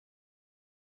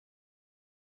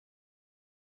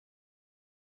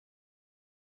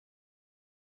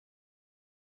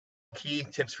key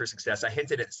tips for success. I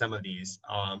hinted at some of these,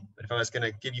 but if I was going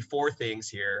to give you 4 things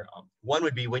here, one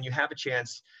would be when you have a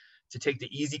chance to take the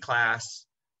easy class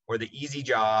or the easy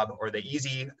job or the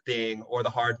easy thing or the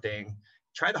hard thing,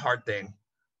 try the hard thing.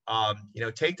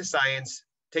 Take the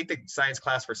science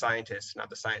class for scientists, not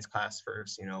the science class for,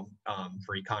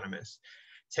 for economists.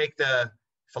 Take the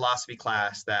philosophy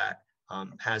class that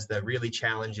has the really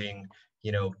challenging,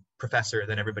 professor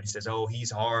that everybody says, oh,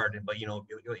 he's hard, but you'll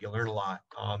learn a lot.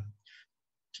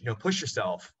 Push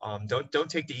yourself. Don't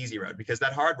take the easy road, because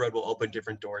that hard road will open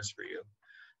different doors for you.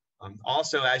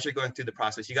 Also, as you're going through the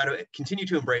process, you got to continue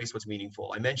to embrace what's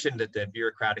meaningful. I mentioned that the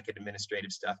bureaucratic and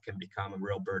administrative stuff can become a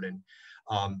real burden.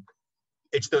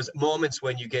 It's those moments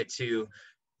when you get to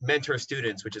mentor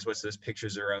students, which is what those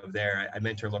pictures are of there. I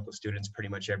mentor local students pretty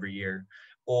much every year,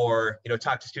 or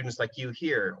talk to students like you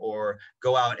here, or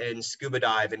go out and scuba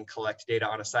dive and collect data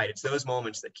on a site. It's those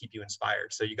moments that keep you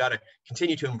inspired. So you got to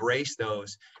continue to embrace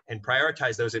those and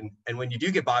prioritize those. And when you do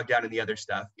get bogged down in the other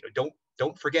stuff,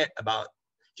 don't forget about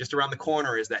just around the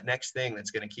corner is that next thing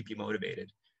that's going to keep you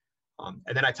motivated.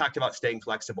 And then I talked about staying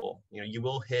flexible. You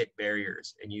will hit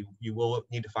barriers, and you will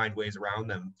need to find ways around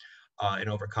them and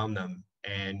overcome them.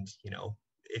 And,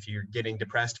 if you're getting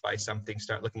depressed by something,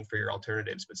 start looking for your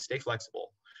alternatives, but stay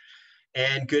flexible.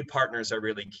 And good partners are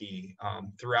really key.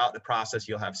 Throughout the process,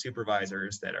 you'll have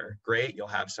supervisors that are great. You'll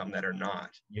have some that are not.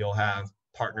 You'll have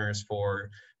partners for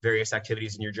various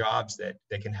activities in your jobs that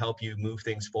can help you move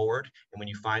things forward. And when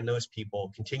you find those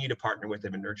people, continue to partner with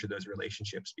them and nurture those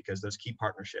relationships, because those key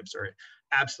partnerships are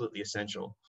absolutely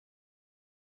essential.